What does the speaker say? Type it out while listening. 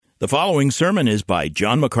The following sermon is by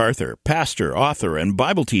John MacArthur, pastor, author, and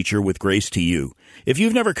Bible teacher with Grace to You. If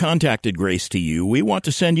you've never contacted Grace to You, we want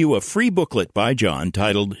to send you a free booklet by John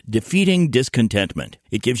titled Defeating Discontentment.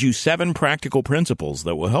 It gives you 7 practical principles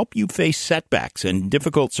that will help you face setbacks and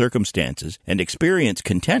difficult circumstances and experience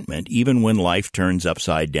contentment even when life turns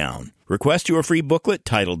upside down. Request your free booklet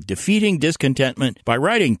titled Defeating Discontentment by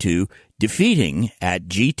writing to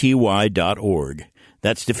defeating@gty.org.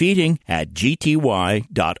 That's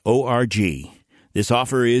defeating@gty.org. This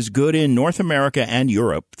offer is good in North America and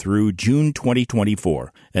Europe through June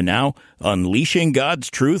 2024. And now, unleashing God's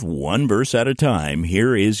truth one verse at a time,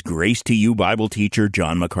 here is Grace to You Bible teacher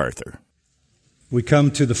John MacArthur. We come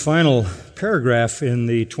to the final paragraph in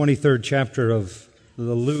the 23rd chapter of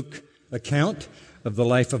the Luke account of the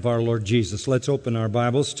life of our Lord Jesus. Let's open our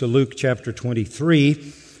Bibles to Luke chapter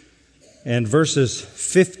 23 and verses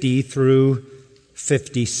 50 through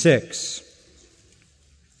 56.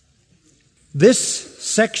 This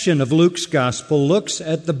section of Luke's gospel looks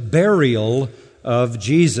at the burial of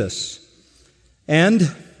Jesus.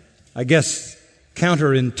 And, I guess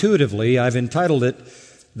counterintuitively, I've entitled it,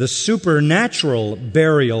 The Supernatural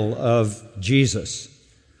Burial of Jesus.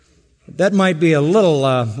 That might be a little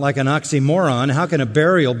like an oxymoron. How can a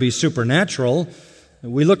burial be supernatural?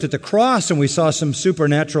 We looked at the cross and we saw some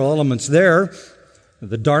supernatural elements there.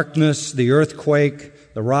 The darkness, the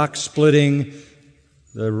earthquake, the rock splitting,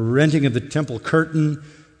 the rending of the temple curtain,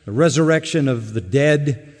 the resurrection of the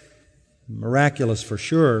dead, miraculous for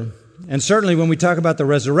sure. And certainly when we talk about the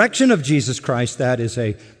resurrection of Jesus Christ, that is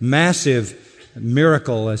a massive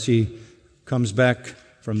miracle as He comes back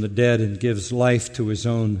from the dead and gives life to His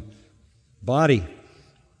own body.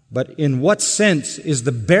 But in what sense is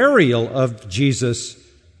the burial of Jesus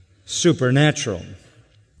supernatural?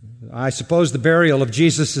 I suppose the burial of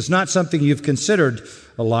Jesus is not something you've considered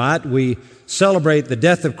a lot. We celebrate the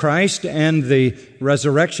death of Christ and the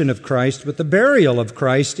resurrection of Christ, but the burial of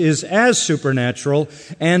Christ is as supernatural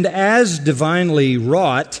and as divinely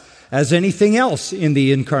wrought as anything else in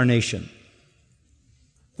the incarnation.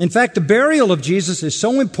 In fact, the burial of Jesus is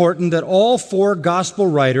so important that all 4 gospel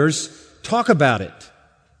writers talk about it.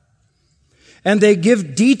 And they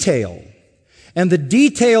give detail. And the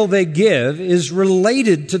detail they give is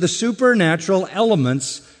related to the supernatural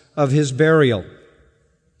elements of His burial.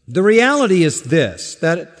 The reality is this,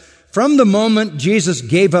 that from the moment Jesus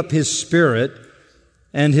gave up His spirit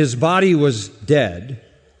and His body was dead,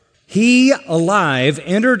 He, alive,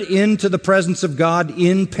 entered into the presence of God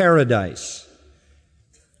in paradise,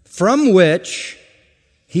 from which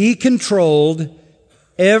He controlled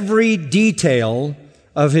every detail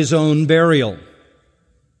of His own burial.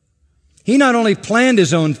 He not only planned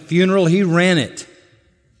His own funeral, He ran it.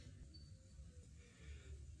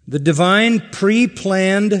 The divine,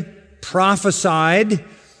 pre-planned, prophesied,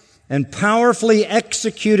 and powerfully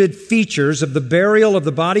executed features of the burial of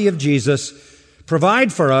the body of Jesus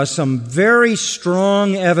provide for us some very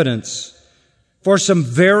strong evidence for some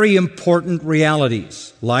very important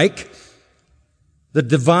realities, like the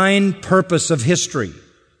divine purpose of history,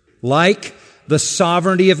 like the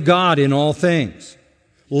sovereignty of God in all things,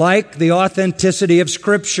 like the authenticity of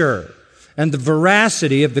Scripture and the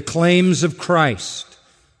veracity of the claims of Christ.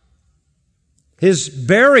 His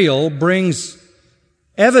burial brings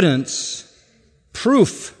evidence,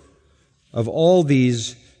 proof of all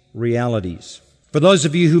these realities. For those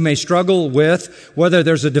of you who may struggle with whether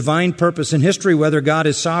there's a divine purpose in history, whether God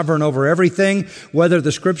is sovereign over everything, whether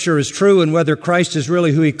the Scripture is true, and whether Christ is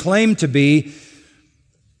really who He claimed to be,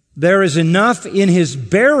 there is enough in His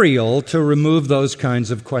burial to remove those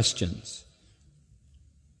kinds of questions.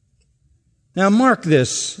 Now, mark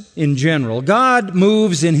this in general. God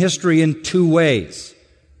moves in history in 2 ways,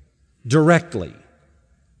 directly.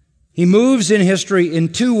 He moves in history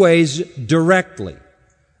in 2 ways directly.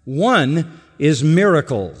 One is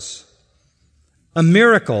miracles. A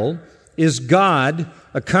miracle is God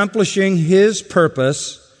accomplishing His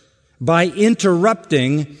purpose by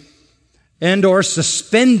interrupting and or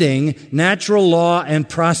suspending natural law and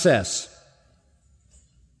process.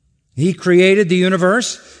 He created the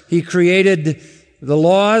universe. He created the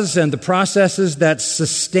laws and the processes that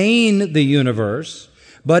sustain the universe,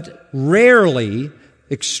 but rarely,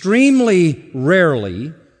 extremely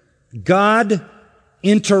rarely, God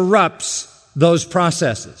interrupts those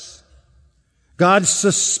processes. God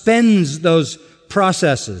suspends those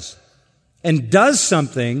processes and does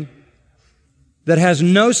something that has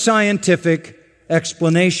no scientific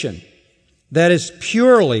explanation, that is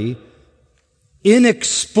purely,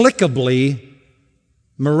 inexplicably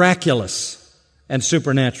miraculous and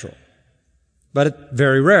supernatural, but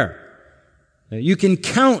very rare. You can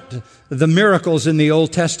count the miracles in the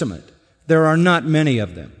Old Testament. There are not many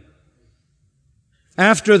of them.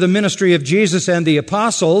 After the ministry of Jesus and the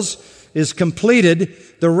apostles is completed,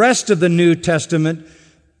 the rest of the New Testament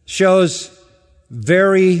shows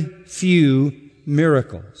very few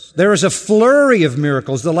miracles. There is a flurry of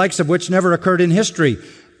miracles, the likes of which never occurred in history,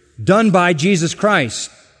 done by Jesus Christ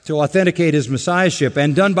to authenticate His messiahship,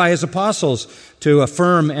 and done by His apostles to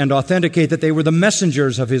affirm and authenticate that they were the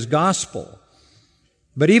messengers of His gospel.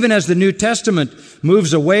 But even as the New Testament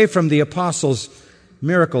moves away from the apostles,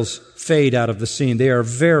 miracles fade out of the scene. They are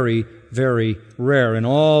very, very rare. In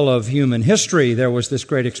all of human history, there was this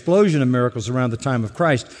great explosion of miracles around the time of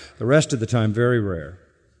Christ. The rest of the time, very rare.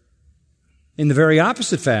 In the very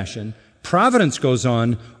opposite fashion, providence goes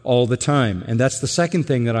on all the time. And that's the second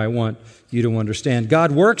thing that I want you to understand.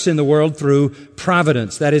 God works in the world through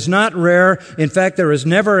providence. That is not rare. In fact, there is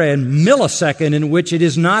never a millisecond in which it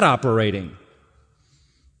is not operating.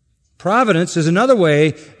 Providence is another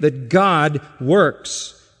way that God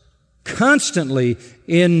works constantly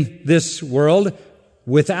in this world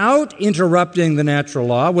without interrupting the natural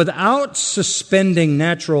law, without suspending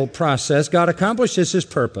natural process. God accomplishes His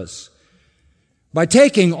purpose by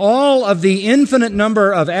taking all of the infinite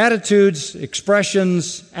number of attitudes,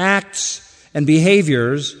 expressions, acts, and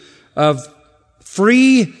behaviors of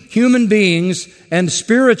free human beings and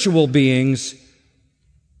spiritual beings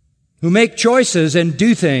who make choices and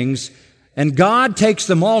do things, and God takes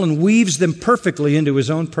them all and weaves them perfectly into His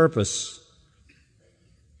own purpose.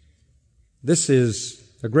 This is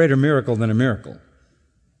a greater miracle than a miracle,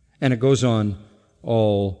 and it goes on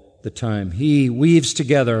all the time. He weaves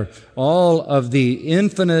together all of the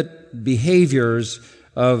infinite behaviors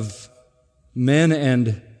of men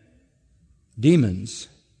and demons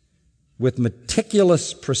with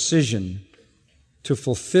meticulous precision to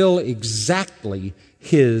fulfill exactly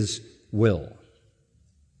His will.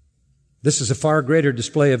 This is a far greater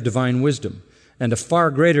display of divine wisdom and a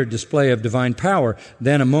far greater display of divine power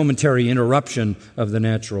than a momentary interruption of the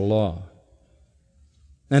natural law.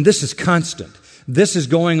 And this is constant. This is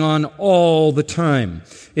going on all the time.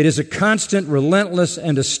 It is a constant, relentless,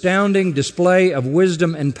 and astounding display of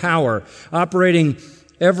wisdom and power, operating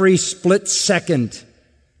every split second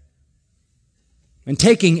and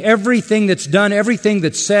taking everything that's done, everything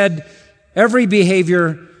that's said, every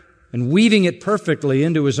behavior, and weaving it perfectly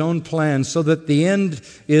into His own plan so that the end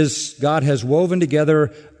is God has woven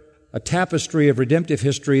together a tapestry of redemptive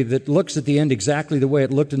history that looks at the end exactly the way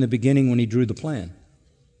it looked in the beginning when He drew the plan.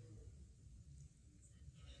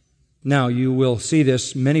 Now, you will see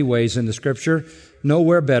this many ways in the Scripture,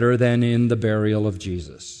 nowhere better than in the burial of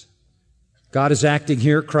Jesus. God is acting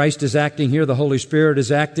here, Christ is acting here, the Holy Spirit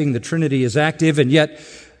is acting, the Trinity is active, and yet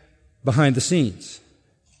behind the scenes.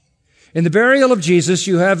 In the burial of Jesus,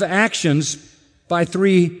 you have actions by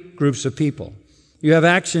three groups of people. You have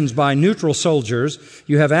actions by neutral soldiers,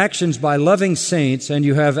 you have actions by loving saints, and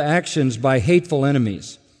you have actions by hateful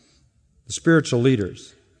enemies, the spiritual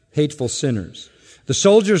leaders, hateful sinners. The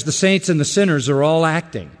soldiers, the saints, and the sinners are all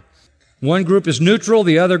acting. One group is neutral,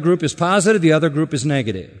 the other group is positive, the other group is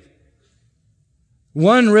negative.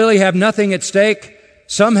 One really have nothing at stake.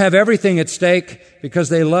 Some have everything at stake because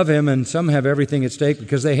they love Him, and some have everything at stake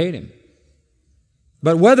because they hate Him.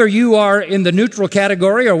 But whether you are in the neutral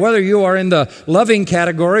category or whether you are in the loving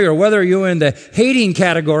category or whether you're in the hating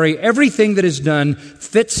category, everything that is done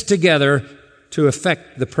fits together to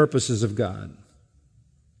affect the purposes of God.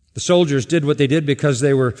 The soldiers did what they did because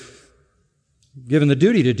they were given the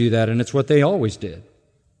duty to do that, and it's what they always did.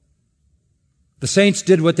 The saints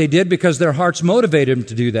did what they did because their hearts motivated them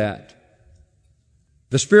to do that.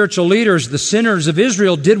 The spiritual leaders, the sinners of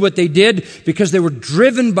Israel, did what they did because they were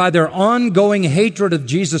driven by their ongoing hatred of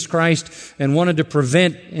Jesus Christ and wanted to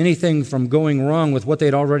prevent anything from going wrong with what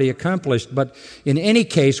they'd already accomplished. But in any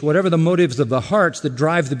case, whatever the motives of the hearts that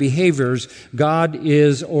drive the behaviors, God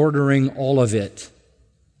is ordering all of it.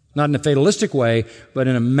 Not in a fatalistic way, but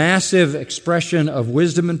in a massive expression of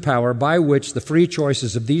wisdom and power by which the free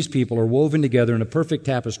choices of these people are woven together in a perfect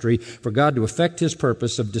tapestry for God to effect His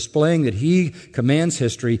purpose of displaying that He commands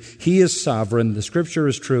history, He is sovereign, the Scripture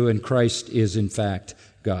is true, and Christ is in fact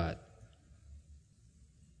God.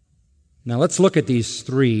 Now let's look at these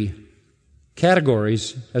three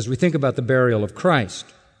categories as we think about the burial of Christ.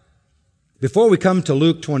 Before we come to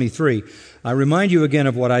Luke 23, I remind you again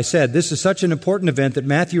of what I said. This is such an important event that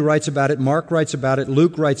Matthew writes about it, Mark writes about it,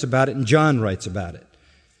 Luke writes about it, and John writes about it.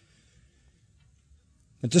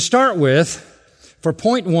 And to start with, for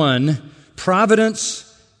point one, providence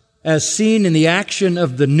as seen in the action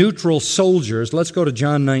of the neutral soldiers, let's go to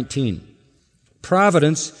John 19.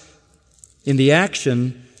 Providence in the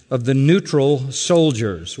action of the neutral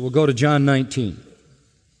soldiers. We'll go to John 19.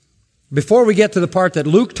 Before we get to the part that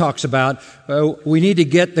Luke talks about, we need to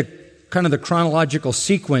get the chronological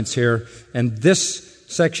sequence here, and this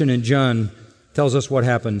section in John tells us what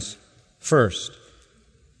happens first.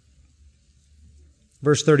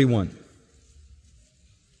 Verse 31.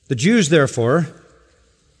 The Jews, therefore,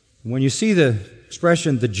 when you see the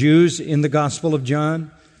expression the Jews in the Gospel of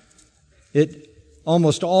John, it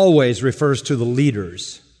almost always refers to the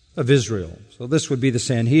leaders of Israel. So this would be the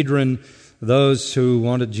Sanhedrin, those who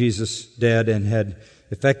wanted Jesus dead and had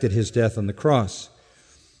effected his death on the cross.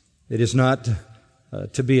 It is not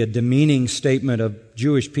to be a demeaning statement of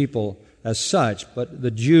Jewish people as such, but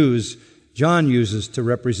the Jews John uses to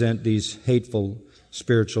represent these hateful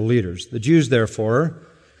spiritual leaders. The Jews, therefore,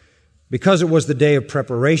 because it was the day of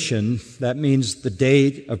preparation, that means the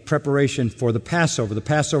day of preparation for the Passover. The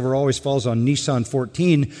Passover always falls on Nisan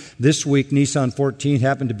 14. This week, Nisan 14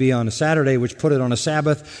 happened to be on a Saturday, which put it on a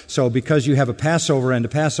Sabbath. So because you have a Passover and the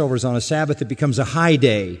Passover is on a Sabbath, it becomes a high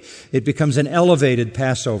day. It becomes an elevated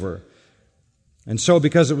Passover. And so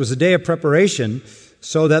because it was a day of preparation,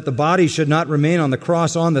 so that the body should not remain on the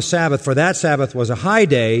cross on the Sabbath, for that Sabbath was a high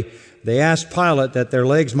day, they asked Pilate that their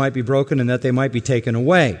legs might be broken and that they might be taken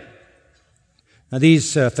away. Now,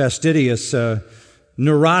 these fastidious,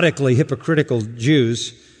 neurotically hypocritical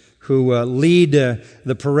Jews who lead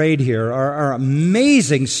the parade here are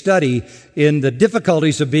amazing study in the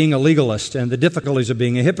difficulties of being a legalist and the difficulties of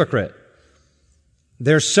being a hypocrite.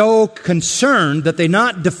 They're so concerned that they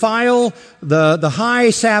not defile the high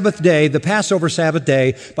Sabbath day, the Passover Sabbath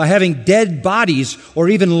day, by having dead bodies or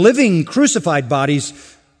even living crucified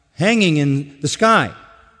bodies hanging in the sky.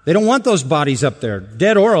 They don't want those bodies up there,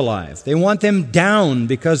 dead or alive. They want them down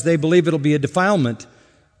because they believe it'll be a defilement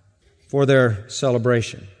for their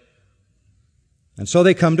celebration. And so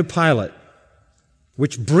they come to Pilate,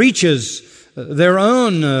 which breaches their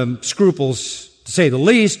own scruples, to say the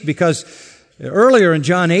least, because earlier in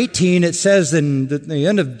John 18, it says in the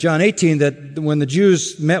end of John 18 that when the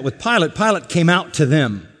Jews met with Pilate, Pilate came out to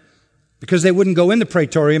them because they wouldn't go in the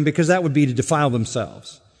praetorium because that would be to defile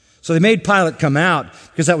themselves. So they made Pilate come out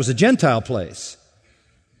because that was a Gentile place.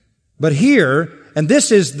 But here, and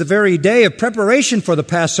this is the very day of preparation for the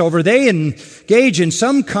Passover, they engage in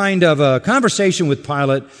some kind of a conversation with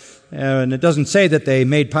Pilate, and it doesn't say that they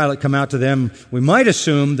made Pilate come out to them. We might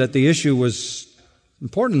assume that the issue was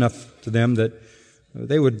important enough to them that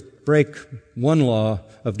they would break one law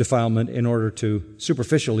of defilement in order to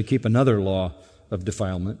superficially keep another law of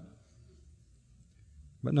defilement.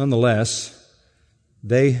 But nonetheless,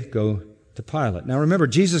 they go to Pilate. Now remember,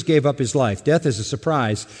 Jesus gave up his life. Death is a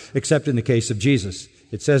surprise, except in the case of Jesus.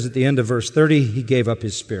 It says at the end of verse 30, he gave up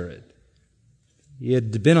his spirit. He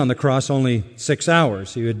had been on the cross only 6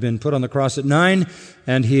 hours. He had been put on the cross at 9,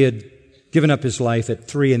 and he had given up his life at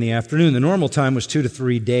 3 in the afternoon. The normal time was 2 to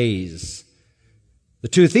 3 days. The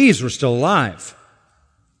two thieves were still alive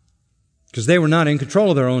because they were not in control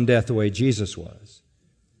of their own death the way Jesus was.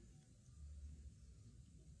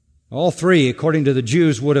 All three, according to the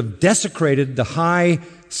Jews, would have desecrated the high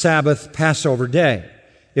Sabbath Passover day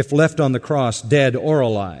if left on the cross, dead or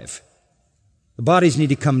alive. The bodies need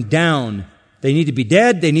to come down. They need to be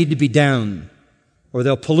dead, they need to be down, or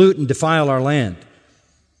they'll pollute and defile our land.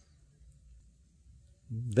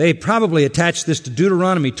 They probably attached this to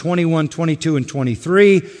Deuteronomy 21, 22, and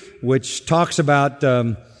 23, which talks about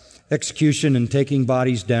execution and taking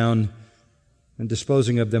bodies down and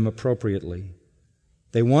disposing of them appropriately.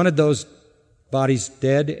 They wanted those bodies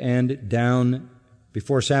dead and down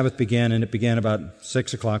before Sabbath began, and it began about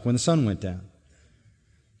 6 o'clock when the sun went down.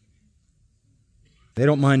 They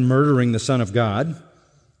don't mind murdering the Son of God,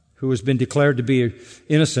 who has been declared to be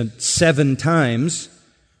innocent 7 times,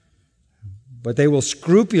 but they will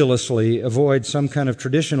scrupulously avoid some kind of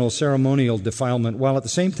traditional ceremonial defilement, while at the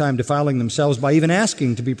same time defiling themselves by even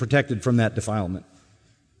asking to be protected from that defilement.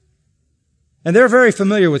 And they're very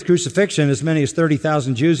familiar with crucifixion. As many as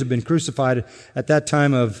 30,000 Jews have been crucified at that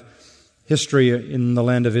time of history in the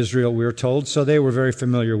land of Israel, we are told. So they were very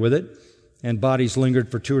familiar with it, and bodies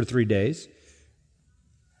lingered for 2 or 3 days.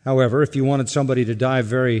 However, if you wanted somebody to die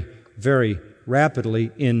very, very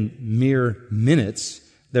rapidly in mere minutes,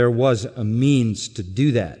 there was a means to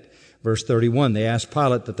do that. Verse 31, they asked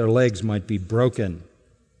Pilate that their legs might be broken.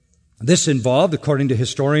 This involved, according to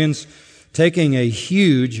historians, taking a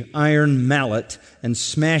huge iron mallet and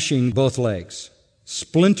smashing both legs,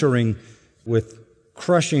 splintering with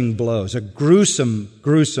crushing blows. A gruesome,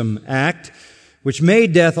 gruesome act. which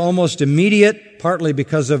made death almost immediate, partly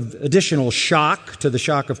because of additional shock to the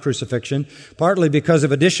shock of crucifixion, partly because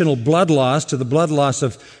of additional blood loss to the blood loss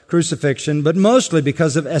of crucifixion, but mostly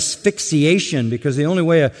because of asphyxiation, because the only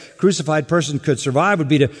way a crucified person could survive would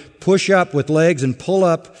be to push up with legs and pull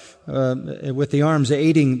up with the arms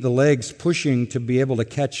aiding the legs, pushing to be able to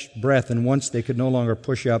catch breath. And once they could no longer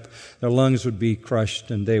push up, their lungs would be crushed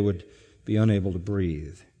and they would be unable to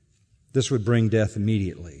breathe. This would bring death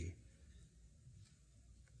immediately.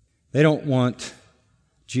 They don't want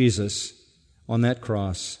Jesus on that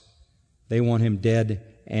cross. They want him dead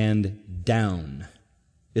and down.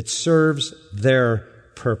 It serves their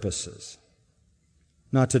purposes,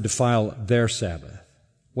 not to defile their Sabbath.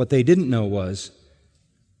 What they didn't know was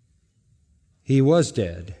he was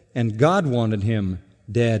dead, and God wanted him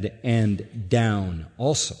dead and down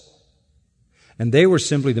also. And they were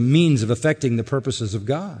simply the means of effecting the purposes of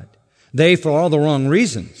God. They, for all the wrong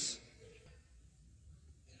reasons.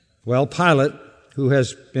 Well, Pilate, who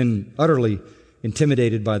has been utterly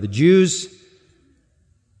intimidated by the Jews,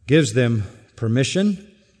 gives them permission.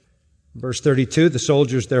 Verse 32, the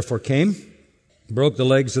soldiers therefore came, broke the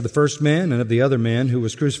legs of the first man and of the other man who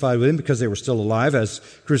was crucified with him, because they were still alive, as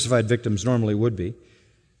crucified victims normally would be.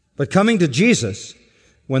 But coming to Jesus,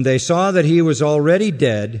 when they saw that he was already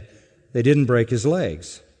dead, they didn't break his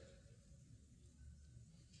legs.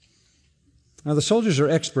 Now, the soldiers are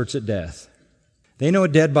experts at death. They know a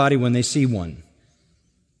dead body when they see one.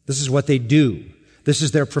 This is what they do. This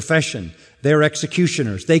is their profession. They're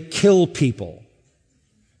executioners. They kill people.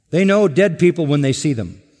 They know dead people when they see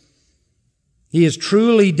them. He is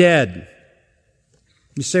truly dead.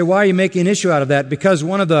 You say, why are you making an issue out of that? Because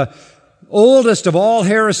one of the oldest of all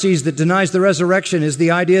heresies that denies the resurrection is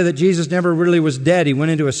the idea that Jesus never really was dead. He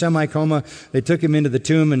went into a semi-coma. They took him into the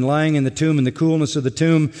tomb, and lying in the tomb in the coolness of the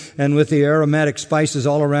tomb and with the aromatic spices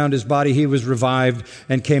all around his body, he was revived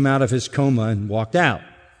and came out of his coma and walked out.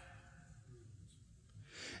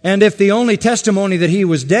 And if the only testimony that he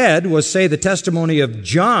was dead was, say, the testimony of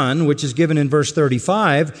John, which is given in verse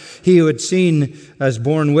 35, he who had seen as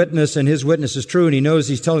borne witness, and his witness is true, and he knows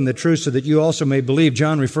he's telling the truth so that you also may believe,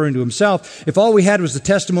 John referring to himself. If all we had was the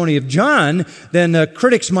testimony of John, then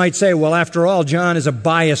critics might say, well, after all, John is a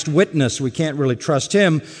biased witness. We can't really trust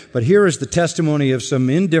him. But here is the testimony of some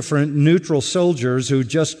indifferent, neutral soldiers who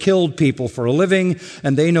just killed people for a living,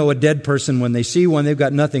 and they know a dead person when they see one. They've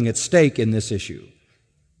got nothing at stake in this issue.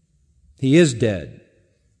 He is dead,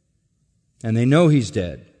 and they know he's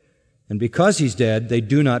dead. And because he's dead, they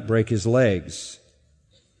do not break his legs.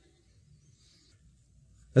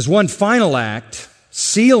 As one final act,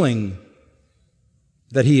 sealing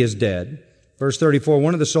that he is dead, verse 34,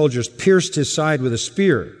 one of the soldiers pierced his side with a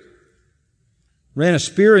spear, ran a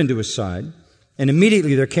spear into his side, and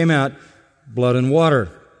immediately there came out blood and water.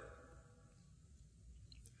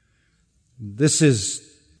 This is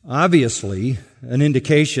obviously an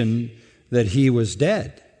indication that he was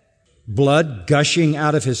dead. Blood gushing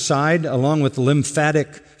out of his side, along with the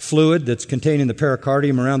lymphatic fluid that's contained in the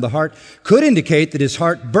pericardium around the heart, could indicate that his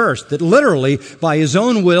heart burst, that literally, by his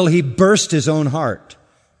own will, he burst his own heart.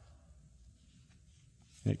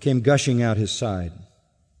 And it came gushing out his side.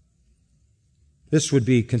 This would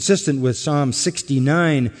be consistent with Psalm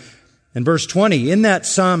 69 and verse 20. In that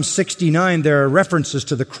Psalm 69, there are references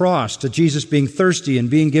to the cross, to Jesus being thirsty and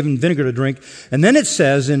being given vinegar to drink. And then it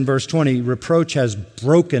says in verse 20, reproach has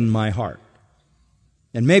broken my heart.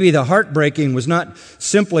 And maybe the heartbreaking was not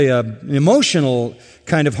simply an emotional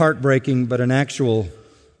kind of heartbreaking, but an actual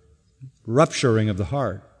rupturing of the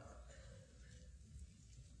heart.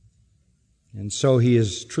 And so he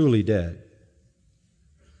is truly dead.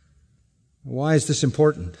 Why is this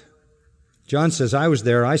important? John says, I was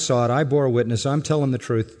there, I saw it, I bore witness, I'm telling the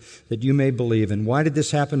truth that you may believe. And why did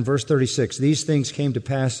this happen? Verse 36, these things came to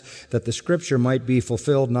pass that the scripture might be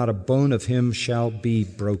fulfilled, not a bone of him shall be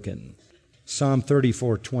broken. Psalm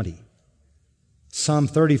 34:20. Psalm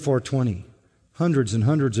 34:20. Hundreds and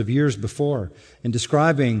hundreds of years before, in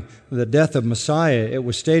describing the death of Messiah, it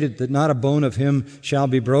was stated that not a bone of him shall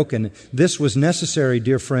be broken. This was necessary,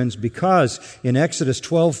 dear friends, because in Exodus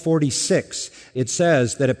 12:46, it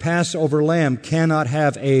says that a Passover lamb cannot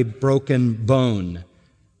have a broken bone.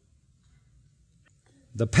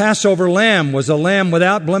 The Passover lamb was a lamb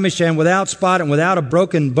without blemish and without spot and without a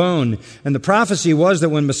broken bone. And the prophecy was that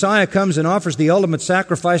when Messiah comes and offers the ultimate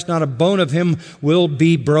sacrifice, not a bone of him will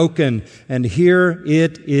be broken. And here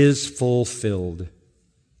it is fulfilled.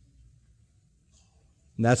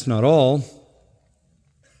 And that's not all.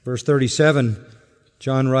 Verse 37,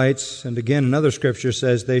 John writes, and again another scripture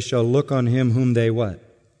says, they shall look on him whom they what?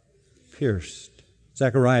 Pierced.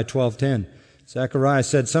 Zechariah 12:10 Zechariah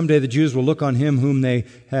said, someday the Jews will look on him whom they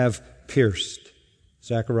have pierced.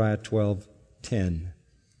 Zechariah 12:10.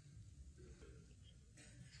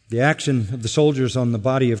 The action of the soldiers on the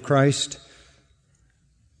body of Christ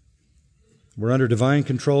were under divine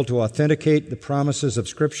control to authenticate the promises of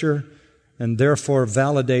Scripture and therefore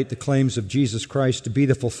validate the claims of Jesus Christ to be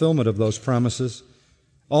the fulfillment of those promises.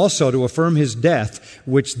 Also to affirm his death,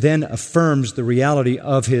 which then affirms the reality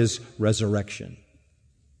of his resurrection.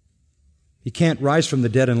 He can't rise from the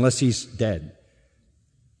dead unless he's dead.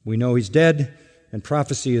 We know he's dead, and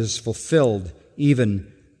prophecy is fulfilled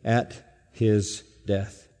even at his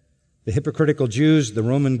death. The hypocritical Jews, the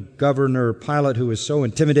Roman governor Pilate, who is so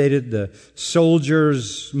intimidated, the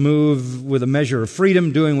soldiers move with a measure of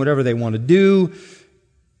freedom, doing whatever they want to do,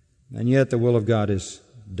 and yet the will of God is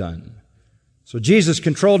done. So Jesus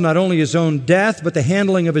controlled not only his own death, but the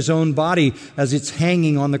handling of his own body as it's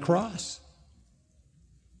hanging on the cross.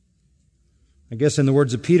 I guess in the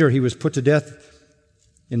words of Peter, he was put to death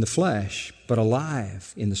in the flesh, but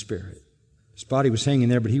alive in the spirit. His body was hanging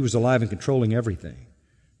there, but he was alive and controlling everything.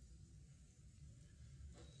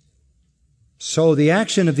 So the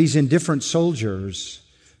action of these indifferent soldiers,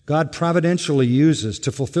 God providentially uses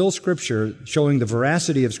to fulfill Scripture, showing the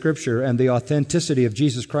veracity of Scripture and the authenticity of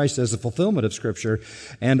Jesus Christ as the fulfillment of Scripture,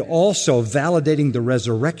 and also validating the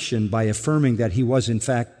resurrection by affirming that he was in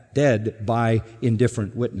fact dead by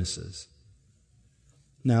indifferent witnesses.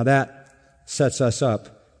 Now that sets us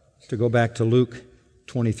up to go back to Luke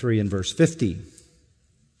 23 and verse 50.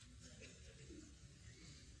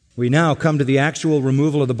 We now come to the actual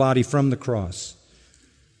removal of the body from the cross.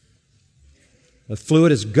 The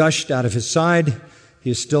fluid has gushed out of his side.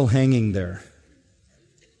 He is still hanging there.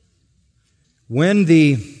 When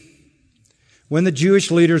the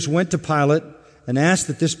Jewish leaders went to Pilate and asked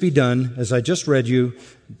that this be done, as I just read you,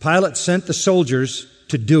 Pilate sent the soldiers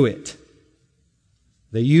to do it.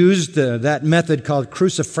 They used that method called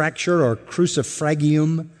crucifraction or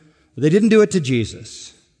crucifragium. They didn't do it to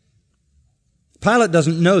Jesus. Pilate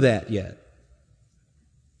doesn't know that yet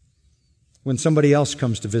when somebody else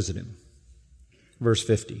comes to visit him. Verse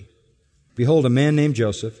 50. Behold, a man named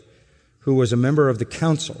Joseph, who was a member of the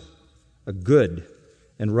council, a good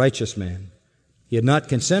and righteous man. He had not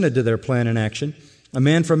consented to their plan and action. A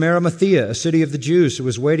man from Arimathea, a city of the Jews, who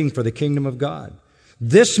was waiting for the kingdom of God.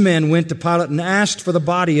 This man went to Pilate and asked for the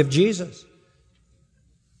body of Jesus.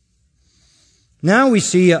 Now we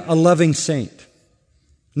see a loving saint.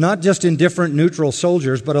 Not just indifferent, neutral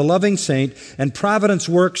soldiers, but a loving saint, and providence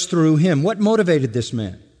works through him. What motivated this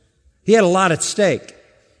man? He had a lot at stake.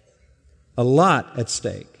 A lot at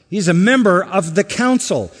stake. He's a member of the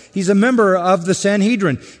council. He's a member of the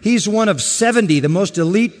Sanhedrin. He's one of 70, the most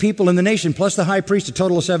elite people in the nation, plus the high priest, a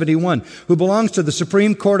total of 71, who belongs to the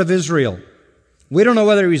Supreme Court of Israel. We don't know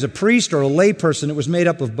whether he's a priest or a lay person. It was made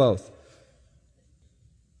up of both.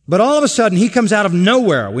 But all of a sudden, he comes out of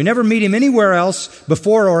nowhere. We never meet him anywhere else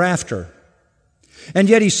before or after. And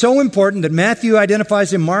yet he's so important that Matthew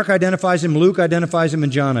identifies him, Mark identifies him, Luke identifies him,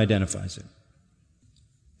 and John identifies him.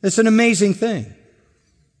 It's an amazing thing.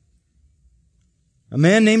 A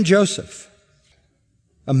man named Joseph,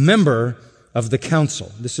 a member of the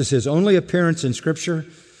council. This is his only appearance in Scripture,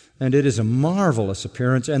 and it is a marvelous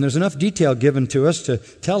appearance. And there's enough detail given to us to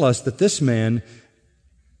tell us that this man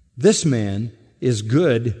is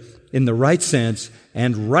good in the right sense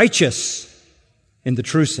and righteous in the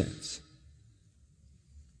true sense.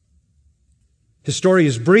 His story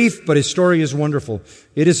is brief, but his story is wonderful.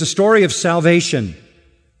 It is a story of salvation.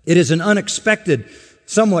 It is an unexpected,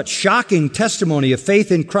 somewhat shocking testimony of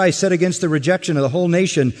faith in Christ set against the rejection of the whole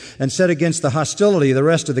nation and set against the hostility of the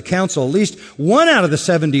rest of the council. At least one out of the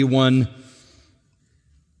 71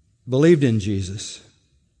 believed in Jesus.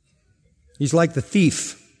 He's like the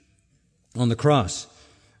thief on the cross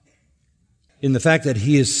in the fact that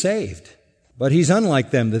he is saved. But he's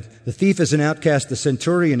unlike them. The thief is an outcast. The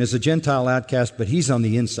centurion is a Gentile outcast, but he's on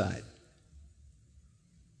the inside.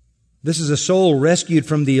 This is a soul rescued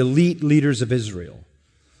from the elite leaders of Israel.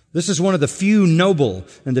 This is one of the few noble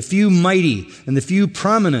and the few mighty and the few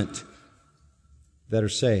prominent that are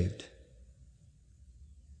saved.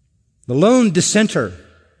 The lone dissenter,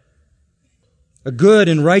 a good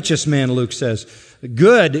and righteous man, Luke says.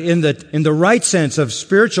 Good in the right sense of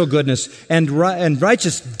spiritual goodness and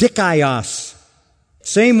righteous dikaios.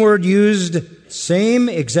 Same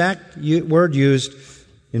exact word used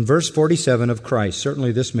in verse 47 of Christ.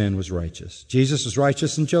 Certainly this man was righteous. Jesus was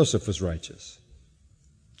righteous and Joseph was righteous.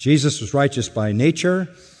 Jesus was righteous by nature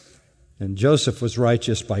and Joseph was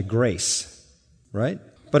righteous by grace. Right?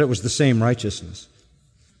 But it was the same righteousness.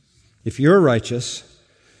 If you're righteous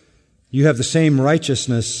You have the same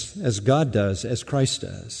righteousness as God does, as Christ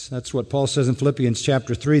does. That's what Paul says in Philippians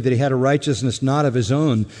chapter 3, that he had a righteousness not of his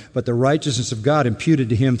own, but the righteousness of God imputed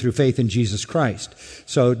to him through faith in Jesus Christ.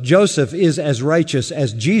 So Joseph is as righteous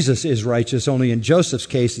as Jesus is righteous, only in Joseph's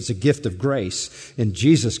case it's a gift of grace. In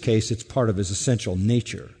Jesus' case it's part of his essential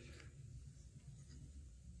nature.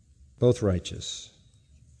 Both righteous.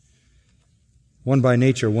 One by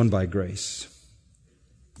nature, one by grace.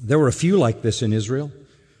 There were a few like this in Israel.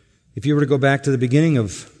 If you were to go back to the beginning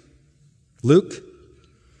of Luke,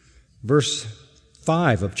 verse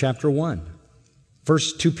 5 of chapter 1,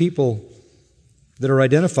 first two people that are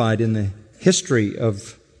identified in the history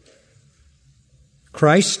of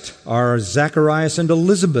Christ are Zacharias and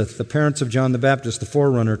Elizabeth, the parents of John the Baptist, the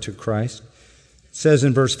forerunner to Christ. It says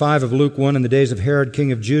in verse 5 of Luke 1, in the days of Herod,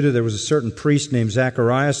 king of Judah, there was a certain priest named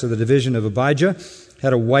Zacharias of the division of Abijah,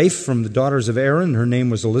 had a wife from the daughters of Aaron. Her name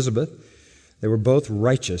was Elizabeth. They were both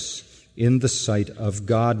righteous in the sight of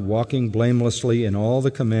God, walking blamelessly in all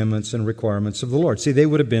the commandments and requirements of the Lord. See, they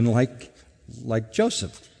would have been like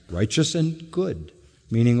Joseph, righteous and good,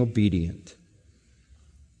 meaning obedient.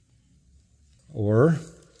 Or,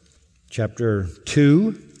 chapter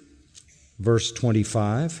 2, verse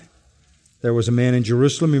 25, there was a man in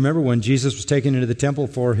Jerusalem, remember when Jesus was taken into the temple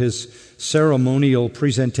for his ceremonial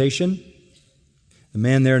presentation? A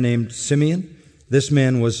man there named Simeon. This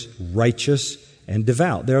man was righteous and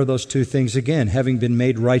devout. There are those two things again. Having been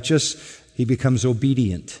made righteous, he becomes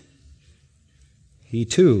obedient. He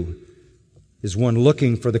too is one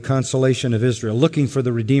looking for the consolation of Israel, looking for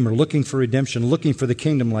the Redeemer, looking for redemption, looking for the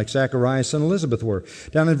kingdom like Zacharias and Elizabeth were.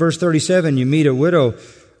 Down in verse 37, you meet a widow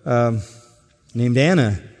named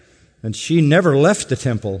Anna, and she never left the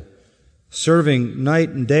temple, serving night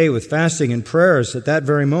and day with fasting and prayers. At that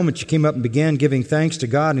very moment, she came up and began giving thanks to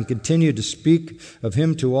God and continued to speak of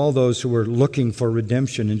Him to all those who were looking for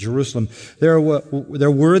redemption in Jerusalem. There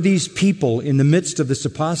were these people in the midst of this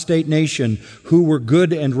apostate nation who were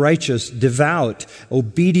good and righteous, devout,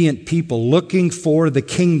 obedient people, looking for the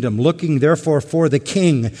kingdom, looking therefore for the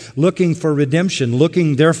King, looking for redemption,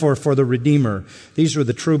 looking therefore for the Redeemer. These were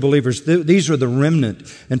the true believers. These were the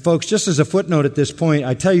remnant. And folks, just as a footnote at this point,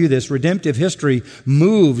 I tell you this, redemptive history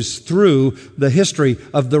moves through the history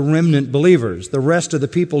of the remnant believers. The rest of the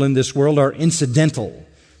people in this world are incidental.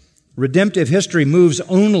 Redemptive history moves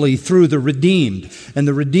only through the redeemed, and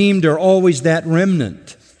the redeemed are always that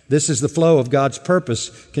remnant. This is the flow of God's purpose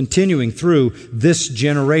continuing through this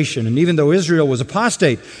generation. And even though Israel was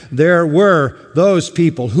apostate, there were those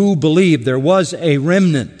people who believed there was a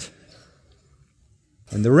remnant.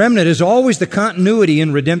 And the remnant is always the continuity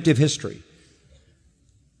in redemptive history.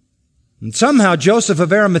 And somehow Joseph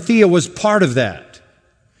of Arimathea was part of that.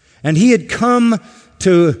 And he had come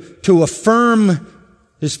to affirm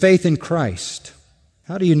his faith in Christ.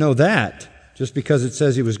 How do you know that? Just because it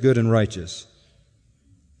says he was good and righteous.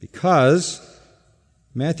 Because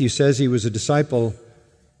Matthew says he was a disciple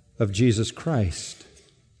of Jesus Christ.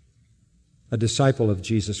 A disciple of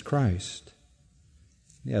Jesus Christ.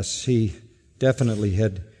 Yes, he definitely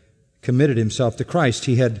had committed himself to Christ.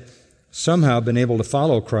 He had somehow been able to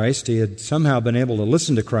follow Christ. He had somehow been able to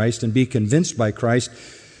listen to Christ and be convinced by Christ.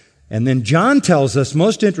 And then John tells us,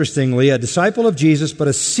 most interestingly, a disciple of Jesus, but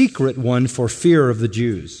a secret one for fear of the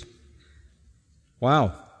Jews.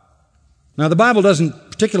 Wow. Now, the Bible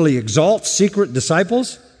doesn't particularly exalt secret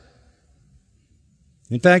disciples.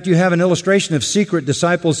 In fact, you have an illustration of secret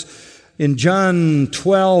disciples in John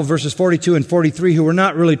 12, verses 42 and 43, who were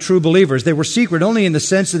not really true believers. They were secret only in the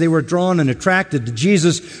sense that they were drawn and attracted to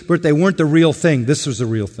Jesus, but they weren't the real thing. This was the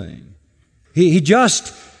real thing. He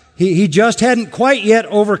just hadn't quite yet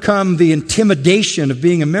overcome the intimidation of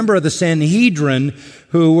being a member of the Sanhedrin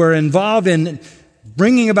who were involved in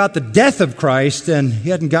bringing about the death of Christ, and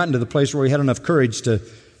he hadn't gotten to the place where he had enough courage to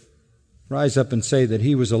rise up and say that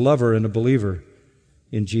he was a lover and a believer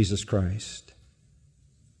in Jesus Christ.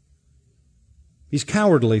 He's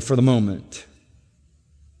cowardly for the moment.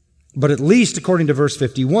 But at least, according to verse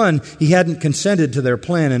 51, he hadn't consented to their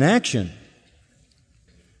plan and action.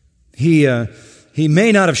 He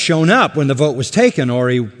may not have shown up when the vote was taken, or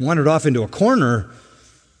he wandered off into a corner,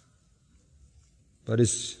 but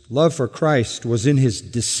his love for Christ was in his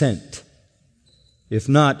dissent, if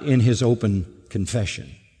not in his open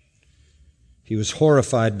confession. He was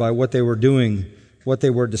horrified by what they were doing, what they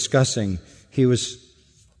were discussing. He was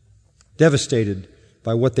devastated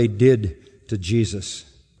by what they did to Jesus.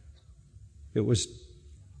 It was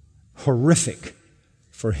horrific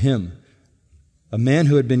for him. A man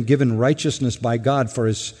who had been given righteousness by God for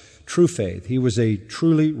his true faith. He was a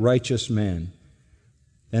truly righteous man.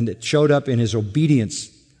 And it showed up in his obedience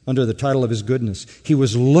under the title of his goodness. He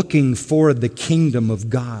was looking for the kingdom of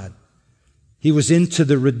God. He was into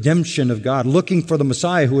the redemption of God, looking for the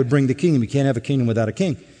Messiah who would bring the kingdom. You can't have a kingdom without a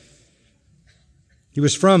king. He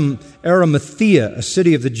was from Arimathea, a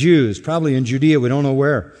city of the Jews, probably in Judea, we don't know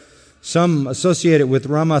where. Some associate it with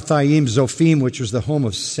Ramathaim Zophim, which was the home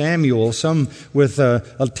of Samuel, some with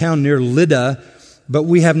a town near Lydda, but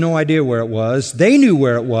we have no idea where it was. They knew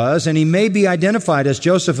where it was, and he may be identified as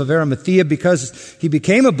Joseph of Arimathea because he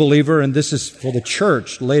became a believer, and this is for the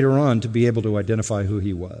church later on to be able to identify who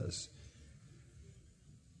he was.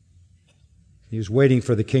 He was waiting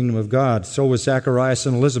for the kingdom of God. So was Zacharias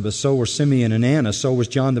and Elizabeth. So were Simeon and Anna. So was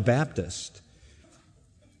John the Baptist.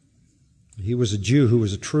 He was a Jew who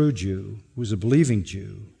was a true Jew, who was a believing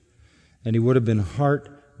Jew, and he would have been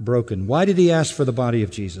heartbroken. Why did he ask for the body of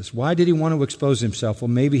Jesus? Why did he want to expose himself? Well,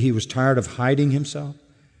 maybe he was tired of hiding himself.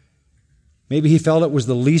 Maybe he felt it was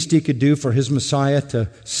the least he could do for his Messiah to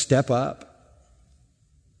step up.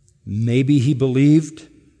 Maybe he believed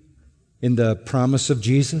in the promise of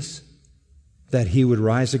Jesus, that he would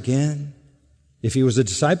rise again. If he was a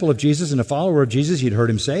disciple of Jesus and a follower of Jesus, you'd heard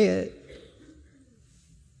him say it.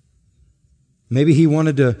 Maybe he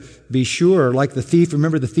wanted to be sure, like the thief.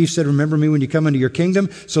 Remember, the thief said, "Remember me when you come into your kingdom."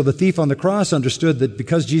 So the thief on the cross understood that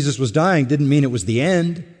because Jesus was dying didn't mean it was the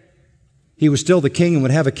end. He was still the king and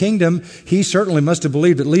would have a kingdom. He certainly must have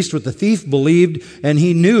believed at least what the thief believed, and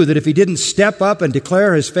he knew that if he didn't step up and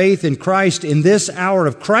declare his faith in Christ in this hour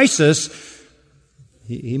of crisis,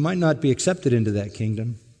 he might not be accepted into that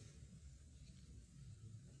kingdom.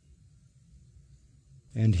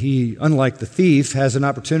 And he, unlike the thief, has an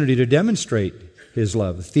opportunity to demonstrate his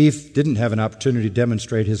love. The thief didn't have an opportunity to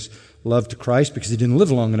demonstrate his love to Christ because he didn't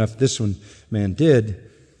live long enough. This one man did.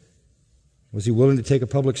 Was he willing to take a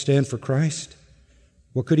public stand for Christ?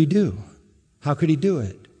 What could he do? How could he do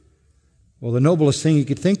it? Well, the noblest thing he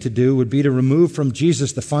could think to do would be to remove from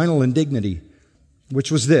Jesus the final indignity,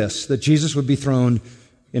 which was this, that Jesus would be thrown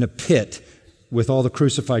in a pit with all the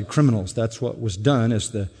crucified criminals. That's what was done as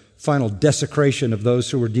the final desecration of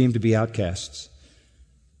those who were deemed to be outcasts.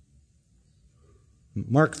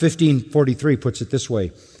 Mark 15:43 puts it this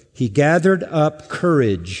way: he gathered up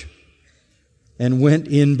courage and went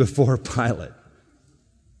in before Pilate.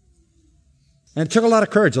 And it took a lot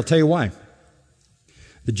of courage, I'll tell you why.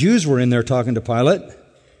 The Jews were in there talking to Pilate.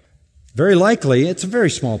 Very likely, it's a very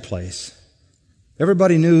small place.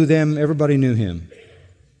 Everybody knew them, everybody knew him.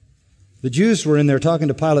 The Jews were in there talking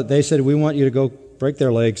to Pilate. They said, "We want you to go break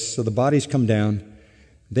their legs." So the bodies come down.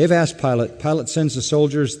 They've asked Pilate. Pilate sends the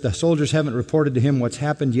soldiers. The soldiers haven't reported to him what's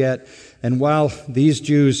happened yet. And while these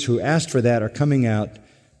Jews who asked for that are coming out,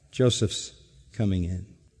 Joseph's coming in.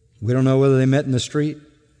 We don't know whether they met in the street.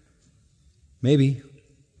 Maybe.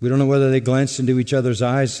 We don't know whether they glanced into each other's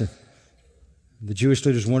eyes. The Jewish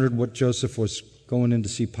leaders wondered what Joseph was going in to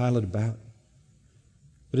see Pilate about.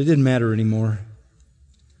 But it didn't matter anymore.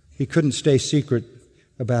 He couldn't stay secret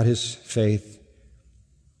about his faith.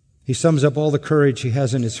 He sums up all the courage he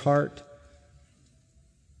has in his heart,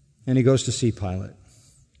 and he goes to see Pilate,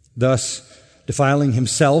 thus defiling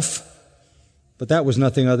himself. But that was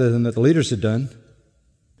nothing other than that the leaders had done.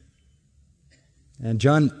 And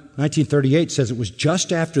John 19:38 says it was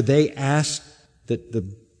just after they asked that the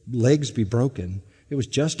legs be broken, it was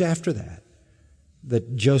just after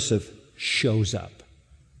that Joseph shows up.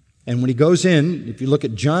 And when he goes in, if you look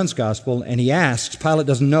at John's gospel, and he asks, Pilate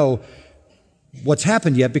doesn't know what's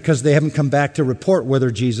happened yet because they haven't come back to report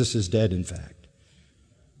whether Jesus is dead, in fact.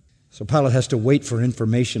 So Pilate has to wait for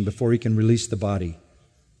information before he can release the body.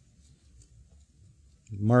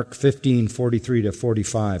 Mark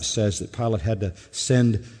 15:43-45 says that Pilate had to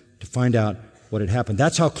send to find out what had happened.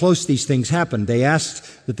 That's how close these things happened. They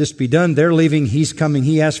asked that this be done. They're leaving. He's coming.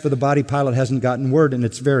 He asked for the body. Pilate hasn't gotten word, and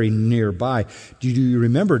it's very nearby. Do you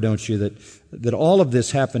remember, don't you, that all of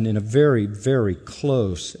this happened in a very, very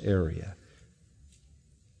close area?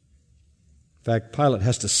 In fact, Pilate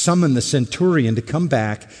has to summon the centurion to come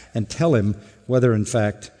back and tell him whether, in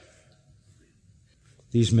fact,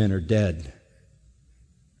 these men are dead.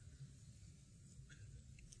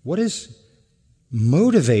 What is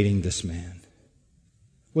motivating this man?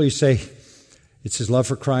 Well, you say, it's his love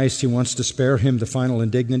for Christ. He wants to spare him the final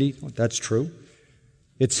indignity. Well, that's true.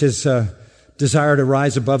 It's his desire to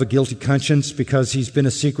rise above a guilty conscience because he's been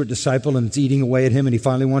a secret disciple and it's eating away at him, and he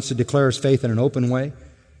finally wants to declare his faith in an open way.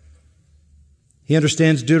 He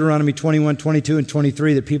understands Deuteronomy 21, 22, and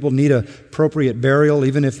 23 that people need appropriate burial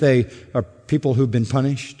even if they are people who've been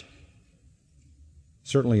punished.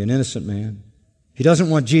 Certainly an innocent man. He doesn't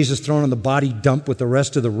want Jesus thrown on the body dump with the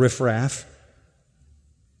rest of the riffraff.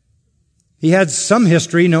 He had some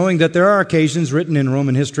history, knowing that there are occasions written in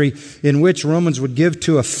Roman history in which Romans would give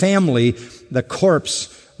to a family the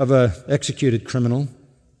corpse of an executed criminal.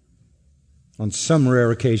 On some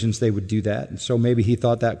rare occasions they would do that, and so maybe he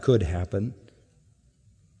thought that could happen.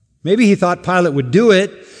 Maybe he thought Pilate would do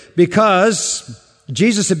it because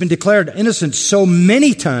Jesus had been declared innocent so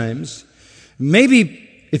many times. Maybe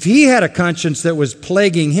if he had a conscience that was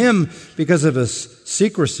plaguing him because of his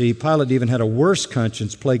secrecy, Pilate even had a worse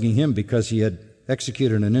conscience plaguing him because he had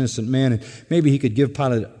executed an innocent man. And maybe he could give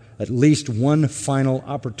Pilate at least one final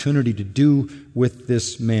opportunity to do with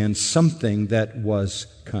this man something that was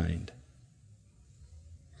kind.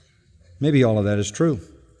 Maybe all of that is true,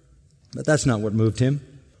 but that's not what moved him.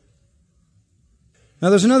 Now,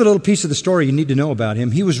 there's another little piece of the story you need to know about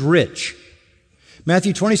him. He was rich.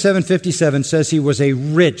 Matthew 27:57 says he was a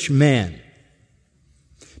rich man.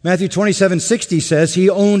 Matthew 27:60 says he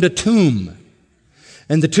owned a tomb.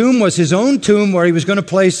 And the tomb was his own tomb where he was going to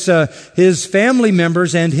place his family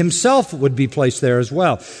members, and himself would be placed there as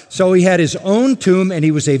well. So he had his own tomb, and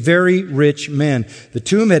he was a very rich man. The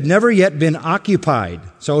tomb had never yet been occupied,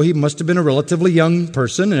 so he must have been a relatively young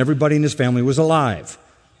person, and everybody in his family was alive.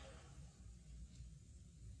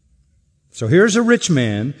 So here's a rich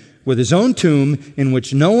man with his own tomb in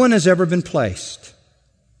which no one has ever been placed.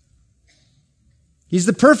 He's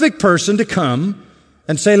the perfect person to come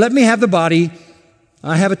and say, let me have the body,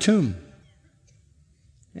 I have a tomb.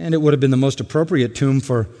 And it would have been the most appropriate tomb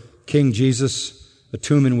for King Jesus, a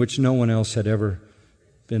tomb in which no one else had ever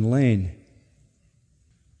been laid.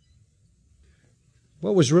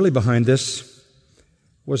 What was really behind this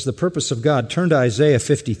was the purpose of God. Turn to Isaiah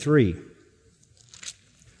 53.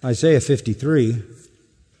 Isaiah 53,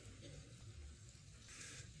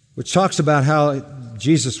 which talks about how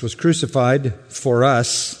Jesus was crucified for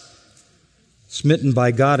us, smitten by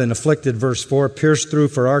God and afflicted, verse 4, pierced through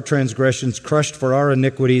for our transgressions, crushed for our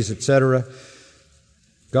iniquities, etc.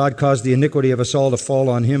 God caused the iniquity of us all to fall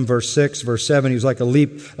on him, verse 6. Verse 7, he was like a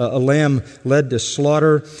lamb led to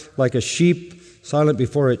slaughter, like a sheep silent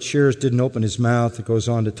before its shears, didn't open his mouth. It goes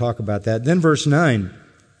on to talk about that. Then verse 9,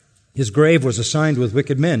 his grave was assigned with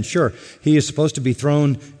wicked men. Sure, he is supposed to be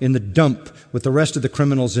thrown in the dump with the rest of the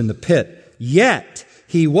criminals in the pit. Yet,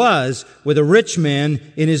 he was with a rich man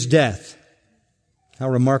in his death. How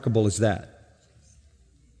remarkable is that?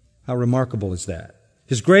 How remarkable is that?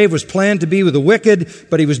 His grave was planned to be with the wicked,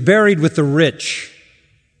 but he was buried with the rich.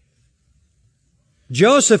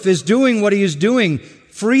 Joseph is doing what he is doing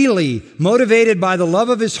freely, motivated by the love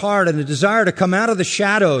of his heart and a desire to come out of the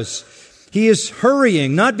shadows. He is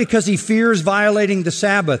hurrying, not because he fears violating the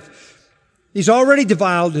Sabbath. He's already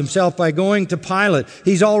defiled himself by going to Pilate.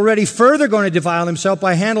 He's already further going to defile himself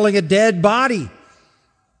by handling a dead body.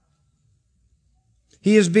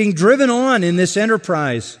 He is being driven on in this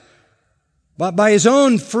enterprise by his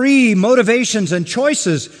own free motivations and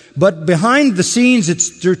choices, but behind the scenes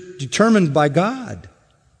it's determined by God.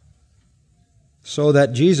 So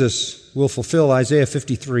that Jesus will fulfill Isaiah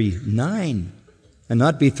 53:9. And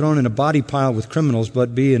not be thrown in a body pile with criminals,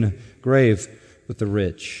 but be in a grave with the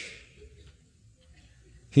rich.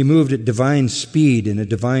 He moved at divine speed in a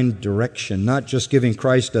divine direction, not just giving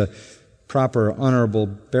Christ a proper, honorable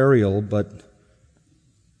burial, but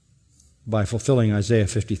by fulfilling Isaiah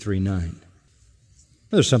 53:9.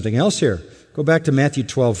 There's something else here. Go back to Matthew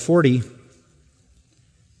 12:40.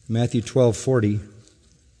 Matthew 12:40.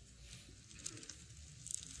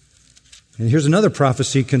 And here's another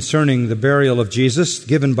prophecy concerning the burial of Jesus,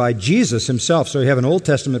 given by Jesus himself. So you have an Old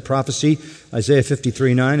Testament prophecy, Isaiah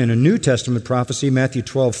 53:9, and a New Testament prophecy, Matthew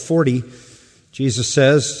 12:40. Jesus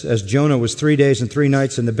says, as Jonah was 3 days and 3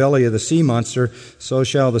 nights in the belly of the sea monster, so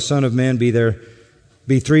shall the Son of Man be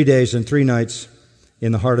 3 days and 3 nights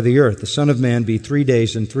in the heart of the earth. The Son of Man be 3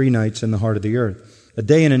 days and 3 nights in the heart of the earth. A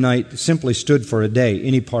day and a night simply stood for a day,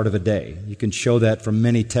 any part of a day. You can show that from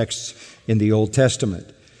many texts in the Old Testament.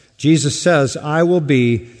 Jesus says, I will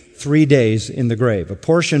be 3 days in the grave, a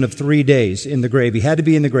portion of 3 days in the grave. He had to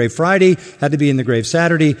be in the grave Friday, had to be in the grave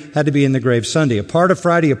Saturday, had to be in the grave Sunday. A part of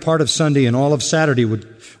Friday, a part of Sunday, and all of Saturday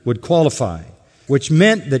would qualify, which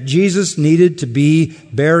meant that Jesus needed to be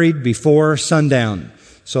buried before sundown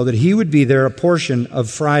so that he would be there a portion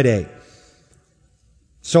of Friday.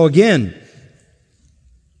 So again,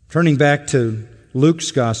 turning back to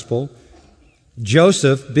Luke's gospel,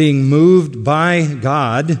 Joseph, being moved by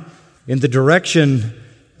God in the direction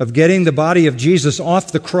of getting the body of Jesus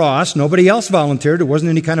off the cross. Nobody else volunteered. There wasn't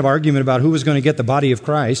any kind of argument about who was going to get the body of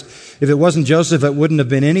Christ. If it wasn't Joseph, it wouldn't have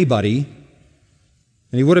been anybody.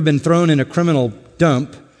 And he would have been thrown in a criminal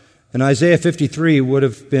dump, and Isaiah 53 would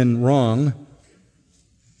have been wrong.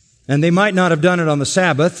 And they might not have done it on the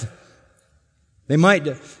Sabbath.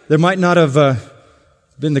 There might not have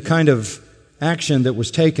been the kind of action that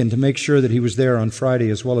was taken to make sure that he was there on Friday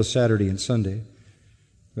as well as Saturday and Sunday.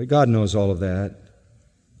 But God knows all of that.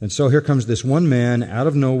 And so here comes this one man out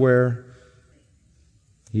of nowhere.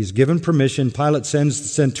 He's given permission. Pilate sends the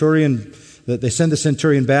centurion, they send the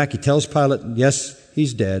centurion back. He tells Pilate, yes,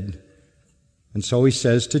 he's dead. And so he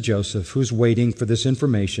says to Joseph, who's waiting for this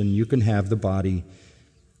information, you can have the body.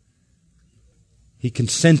 He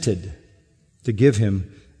consented to give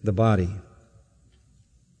him the body.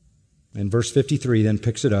 And verse 53 then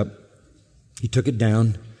picks it up. He took it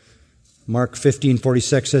down. Mark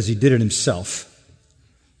 15:46 says he did it himself.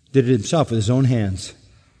 Did it himself with his own hands.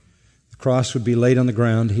 The cross would be laid on the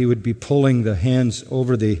ground. He would be pulling the hands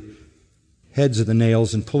over the heads of the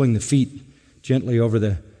nails and pulling the feet gently over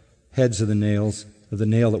the heads of the nails, of the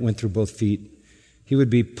nail that went through both feet. He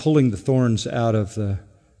would be pulling the thorns out of the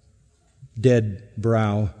dead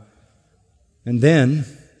brow. And then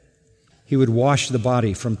he would wash the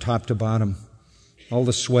body from top to bottom. All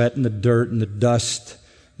the sweat and the dirt and the dust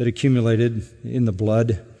that accumulated in the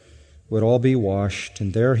blood would all be washed.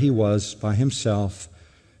 And there he was by himself,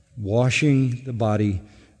 washing the body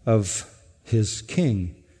of his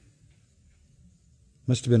king.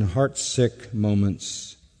 Must have been heart-sick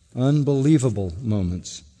moments, unbelievable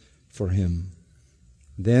moments for him.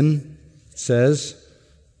 Then it says,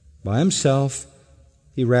 by himself,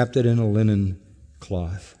 he wrapped it in a linen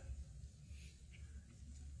cloth.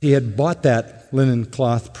 He had bought that linen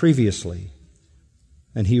cloth previously,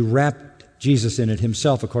 and he wrapped Jesus in it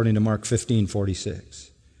himself, according to Mark 15:46.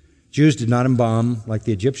 Jews did not embalm like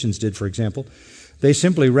the Egyptians did, for example. They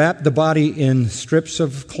simply wrapped the body in strips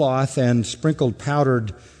of cloth and sprinkled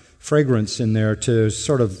powdered fragrance in there to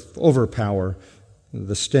sort of overpower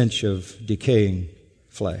the stench of decaying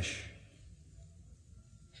flesh.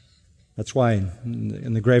 That's why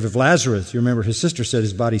in the grave of Lazarus, you remember his sister said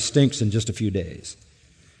his body stinks in just a few days.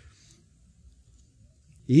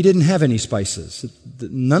 He didn't have any spices.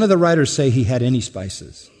 None of the writers say he had any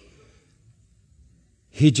spices.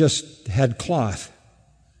 He just had cloth.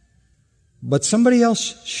 But somebody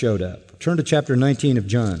else showed up. Turn to chapter 19 of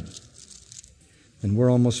John. And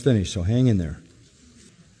we're almost finished, so hang in there.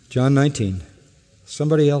 John 19.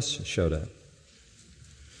 Somebody else showed up.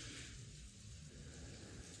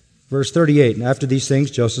 Verse 38, and after these things,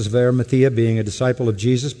 Joseph of Arimathea, being a disciple of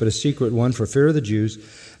Jesus, but a secret one for fear of the Jews,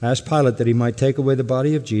 asked Pilate that he might take away the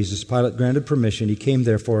body of Jesus. Pilate granted permission. He came,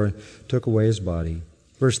 therefore, and took away his body.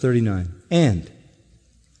 Verse 39, and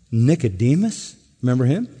Nicodemus, remember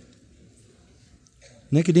him?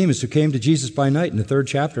 Nicodemus, who came to Jesus by night in the 3rd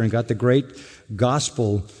chapter and got the great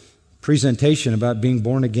gospel presentation about being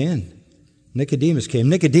born again. Nicodemus came.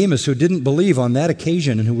 Nicodemus, who didn't believe on that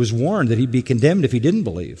occasion and who was warned that he'd be condemned if he didn't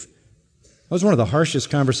believe. That was one of the harshest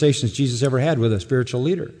conversations Jesus ever had with a spiritual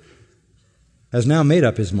leader. Has now made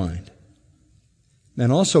up his mind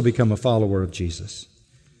and also become a follower of Jesus.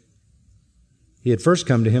 He had first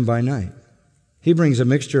come to him by night. He brings a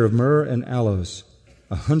mixture of myrrh and aloes,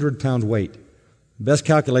 100-pound weight. The best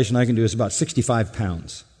calculation I can do is about 65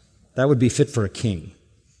 pounds. That would be fit for a king.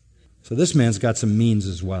 So this man's got some means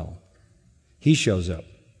as well. He shows up.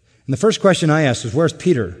 And the first question I asked was, where's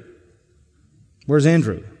Peter? Where's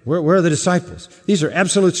Andrew? Where are the disciples? These are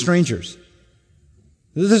absolute strangers.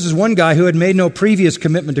 This is one guy who had made no previous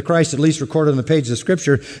commitment to Christ, at least recorded on the pages of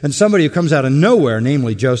Scripture, and somebody who comes out of nowhere,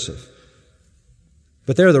 namely Joseph.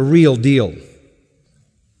 But they're the real deal.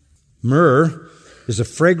 Myrrh is a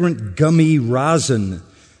fragrant, gummy rosin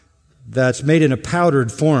that's made in a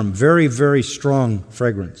powdered form. Very, very strong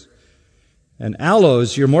fragrance. And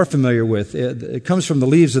aloes, you're more familiar with. It comes from the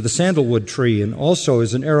leaves of the sandalwood tree and also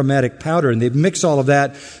is an aromatic powder. And they mix all of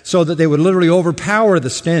that so that they would literally overpower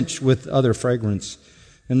the stench with other fragrance.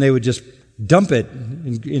 And they would just dump it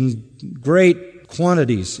in great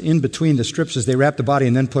quantities in between the strips as they wrap the body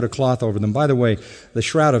and then put a cloth over them. By the way, the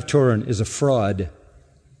Shroud of Turin is a fraud.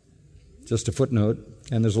 Just a footnote.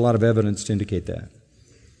 And there's a lot of evidence to indicate that.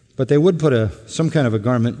 But they would put some kind of a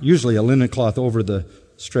garment, usually a linen cloth, over the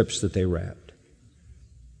strips that they wrapped.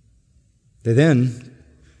 They then,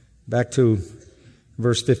 back to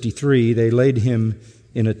verse 53, they laid him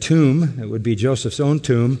in a tomb, it would be Joseph's own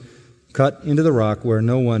tomb, cut into the rock where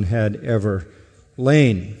no one had ever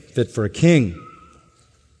lain, fit for a king.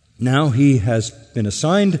 Now he has been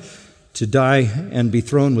assigned to die and be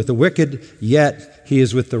thrown with the wicked, yet he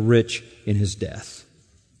is with the rich in his death.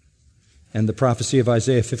 And the prophecy of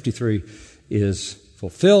Isaiah 53 is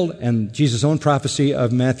fulfilled, and Jesus' own prophecy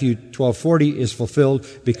of Matthew 12:40 is fulfilled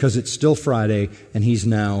because it's still Friday, and he's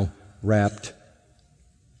now wrapped,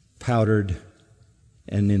 powdered,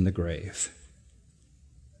 and in the grave.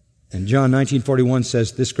 And John 19:41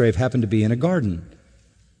 says this grave happened to be in a garden.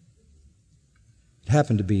 It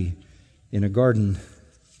happened to be in a garden.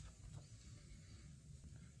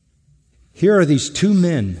 Here are these two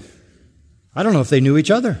men. I don't know if they knew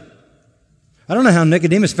each other. I don't know how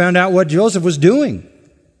Nicodemus found out what Joseph was doing.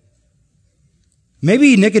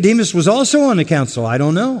 Maybe Nicodemus was also on the council. I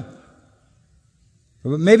don't know.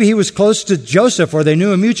 Maybe he was close to Joseph, or they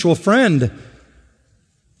knew a mutual friend.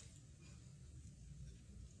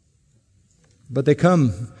 But they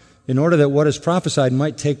come in order that what is prophesied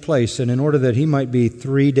might take place, and in order that he might be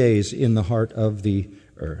 3 days in the heart of the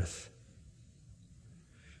earth.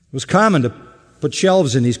 It was common to put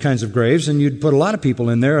shelves in these kinds of graves, and you'd put a lot of people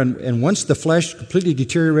in there, and once the flesh completely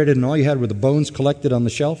deteriorated and all you had were the bones collected on the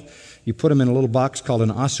shelf, you put them in a little box called an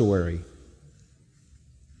ossuary.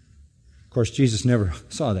 Of course, Jesus never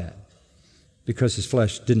saw that because his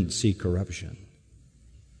flesh didn't see corruption.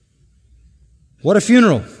 What a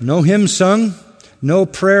funeral! No hymn sung, no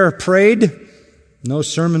prayer prayed, no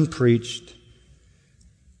sermon preached.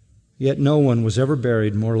 Yet no one was ever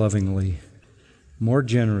buried more lovingly, more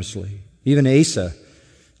generously. Even Asa,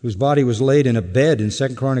 whose body was laid in a bed in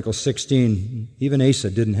 2 Chronicles 16, even Asa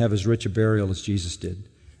didn't have as rich a burial as Jesus did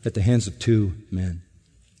at the hands of two men.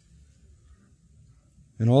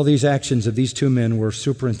 And all these actions of these two men were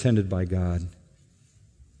superintended by God.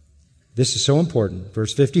 This is so important.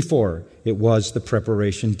 Verse 54, it was the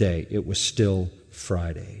preparation day. It was still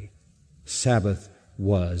Friday. Sabbath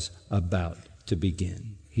was about to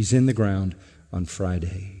begin. He's in the ground on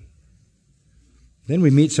Friday. Then we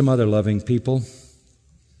meet some other loving people.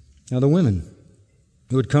 Now the women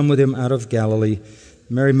who had come with him out of Galilee,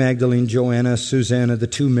 Mary Magdalene, Joanna, Susanna, the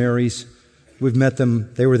two Marys. We've met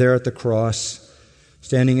them. They were there at the cross,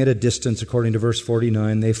 standing at a distance, according to verse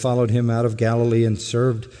 49. They followed him out of Galilee and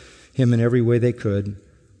served him in every way they could.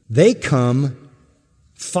 They come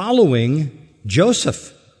following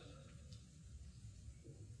Joseph.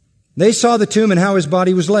 They saw the tomb and how his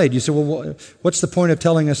body was laid. You say, well, what's the point of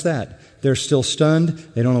telling us that? They're still stunned.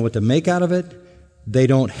 They don't know what to make out of it. They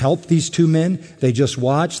don't help these two men. They just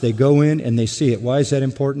watch. They go in and they see it. Why is that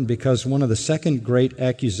important? Because one of the second great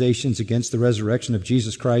accusations against the resurrection of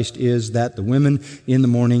Jesus Christ is that the women in the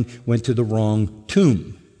morning went to the wrong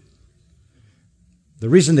tomb. The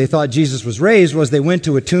reason they thought Jesus was raised was they went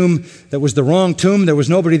to a tomb that was the wrong tomb. There was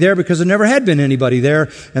nobody there because there never had been anybody there,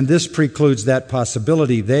 and this precludes that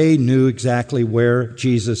possibility. They knew exactly where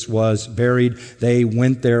Jesus was buried. They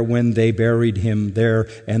went there when they buried him there,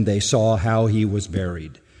 and they saw how he was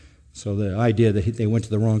buried. So the idea that they went to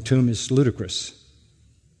the wrong tomb is ludicrous.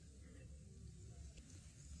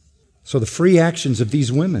 So the free actions of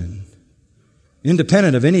these women,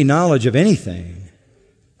 independent of any knowledge of anything,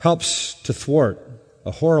 helps to thwart a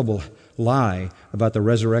horrible lie about the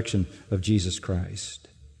resurrection of Jesus Christ.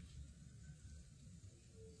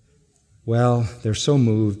 Well, they're so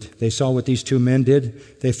moved. They saw what these two men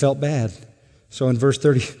did. They felt bad. So in verse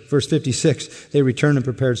 56, they returned and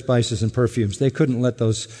prepared spices and perfumes. They couldn't let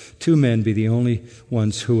those two men be the only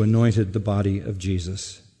ones who anointed the body of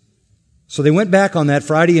Jesus. So they went back on that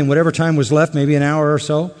Friday and whatever time was left, maybe an hour or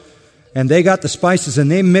so, and they got the spices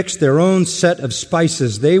and they mixed their own set of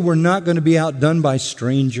spices. They were not going to be outdone by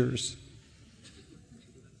strangers.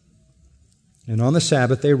 And on the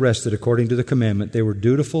Sabbath they rested according to the commandment. They were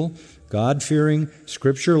dutiful, God-fearing,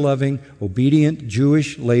 Scripture-loving, obedient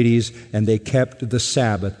Jewish ladies, and they kept the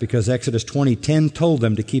Sabbath because Exodus 20:10 told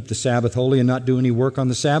them to keep the Sabbath holy and not do any work on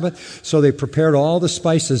the Sabbath. So they prepared all the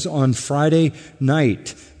spices on Friday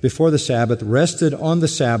night before the Sabbath, rested on the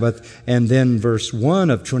Sabbath, and then verse 1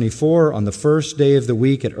 of 24, on the first day of the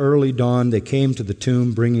week at early dawn, they came to the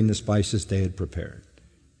tomb bringing the spices they had prepared.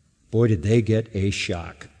 Boy, did they get a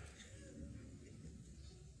shock.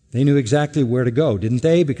 They knew exactly where to go, didn't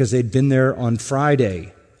they? Because they'd been there on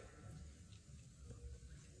Friday.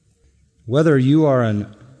 Whether you are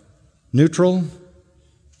a neutral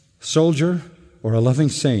soldier or a loving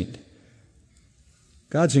saint,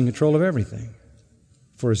 God's in control of everything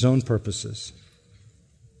for His own purposes.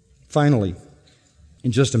 Finally,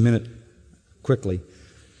 in just a minute, quickly,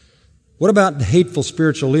 what about the hateful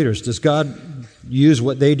spiritual leaders? Does God use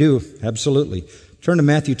what they do? Absolutely. Turn to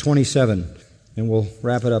Matthew 27. And we'll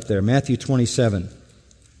wrap it up there. Matthew 27,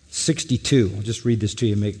 62. I'll just read this to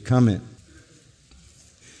you and make a comment.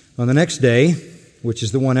 On the next day, which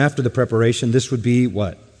is the one after the preparation, this would be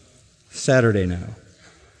what? Saturday now.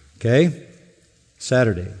 Okay?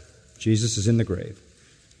 Saturday. Jesus is in the grave.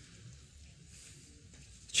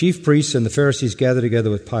 Chief priests and the Pharisees gather together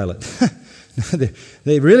with Pilate.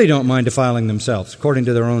 They really don't mind defiling themselves according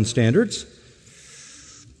to their own standards.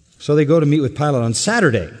 So they go to meet with Pilate on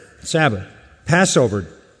Saturday, Sabbath. Passover,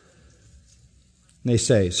 They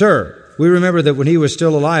say, "Sir, we remember that when he was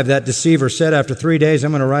still alive, that deceiver said, 'After 3 days,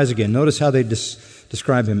 I'm going to rise again.'" Notice how they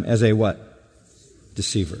describe him as a what?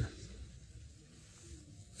 Deceiver.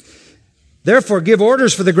 "Therefore, give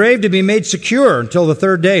orders for the grave to be made secure until the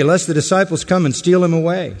 3rd day, lest the disciples come and steal him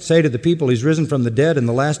away. Say to the people, he's risen from the dead, and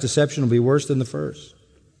the last deception will be worse than the first."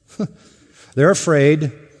 They're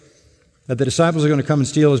afraid that the disciples are going to come and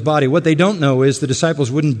steal his body. What they don't know is the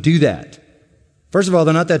disciples wouldn't do that. First of all,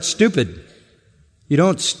 they're not that stupid. You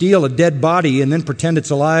don't steal a dead body and then pretend it's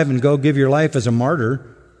alive and go give your life as a martyr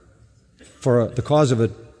for the cause of a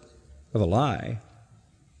lie.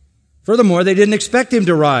 Furthermore, they didn't expect him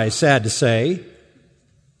to rise, sad to say.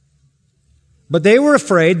 But they were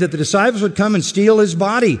afraid that the disciples would come and steal his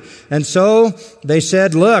body. And so they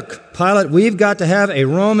said, "Look, Pilate, we've got to have a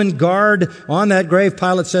Roman guard on that grave."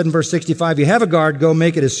 Pilate said in verse 65, "You have a guard, go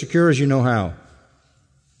make it as secure as you know how."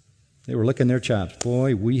 They were licking their chops.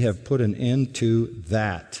 Boy, we have put an end to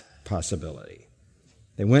that possibility.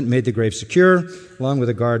 They went and made the grave secure. Along with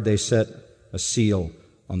a guard, they set a seal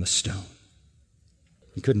on the stone.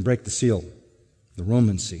 You couldn't break the seal, the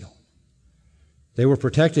Roman seal. They were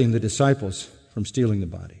protecting the disciples from stealing the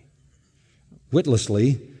body.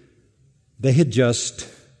 Witlessly, they had just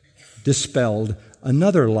dispelled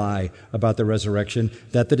another lie about the resurrection,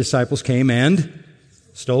 that the disciples came and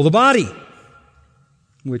stole the body,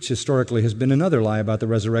 which historically has been another lie about the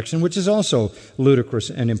resurrection, which is also ludicrous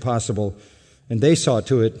and impossible, and they saw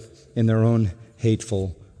to it in their own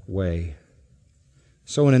hateful way.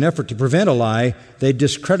 So in an effort to prevent a lie, they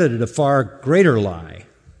discredited a far greater lie,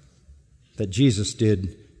 that Jesus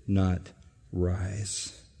did not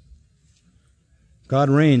rise. God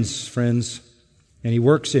reigns, friends, and He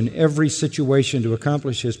works in every situation to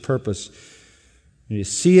accomplish His purpose. And you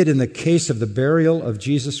see it in the case of the burial of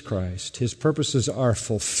Jesus Christ. His purposes are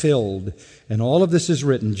fulfilled. And all of this is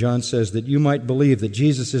written, John says, that you might believe that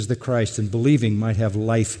Jesus is the Christ, and believing might have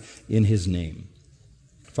life in His name.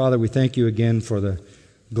 Father, we thank You again for the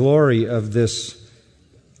glory of this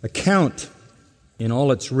account in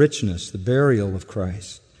all its richness, the burial of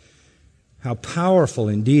Christ. How powerful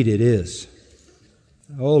indeed it is.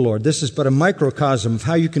 Oh Lord, this is but a microcosm of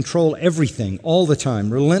how You control everything all the time,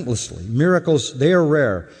 relentlessly. Miracles, they are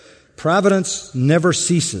rare. Providence never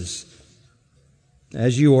ceases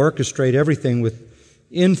as You orchestrate everything with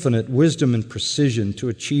infinite wisdom and precision to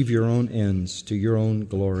achieve Your own ends, to Your own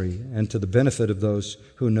glory, and to the benefit of those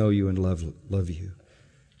who know You and love You.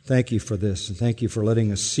 Thank You for this, and thank You for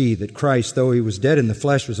letting us see that Christ, though He was dead in the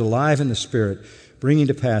flesh, was alive in the Spirit, bringing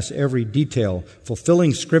to pass every detail,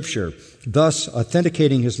 fulfilling Scripture, thus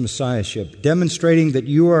authenticating His Messiahship, demonstrating that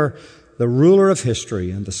You are the ruler of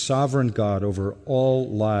history and the sovereign God over all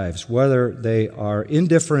lives, whether they are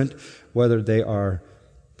indifferent, whether they are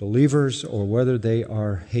believers, or whether they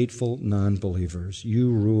are hateful non-believers.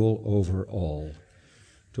 You rule over all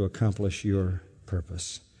to accomplish Your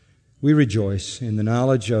purpose. We rejoice in the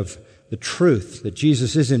knowledge of the truth that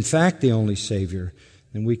Jesus is in fact the only Savior,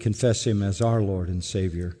 and we confess Him as our Lord and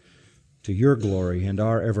Savior to Your glory and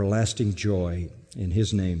our everlasting joy. In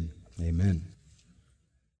His name, amen.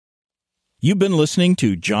 You've been listening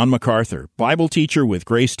to John MacArthur, Bible teacher with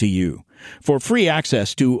Grace to You. For free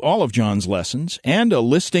access to all of John's lessons and a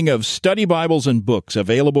listing of study Bibles and books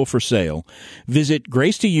available for sale, visit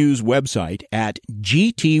Grace to You's website at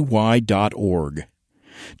gty.org.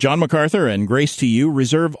 John MacArthur and Grace to You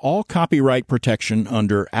reserve all copyright protection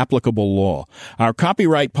under applicable law. Our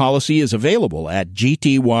copyright policy is available at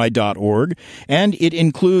gty.org, and it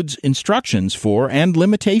includes instructions for and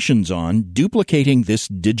limitations on duplicating this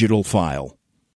digital file.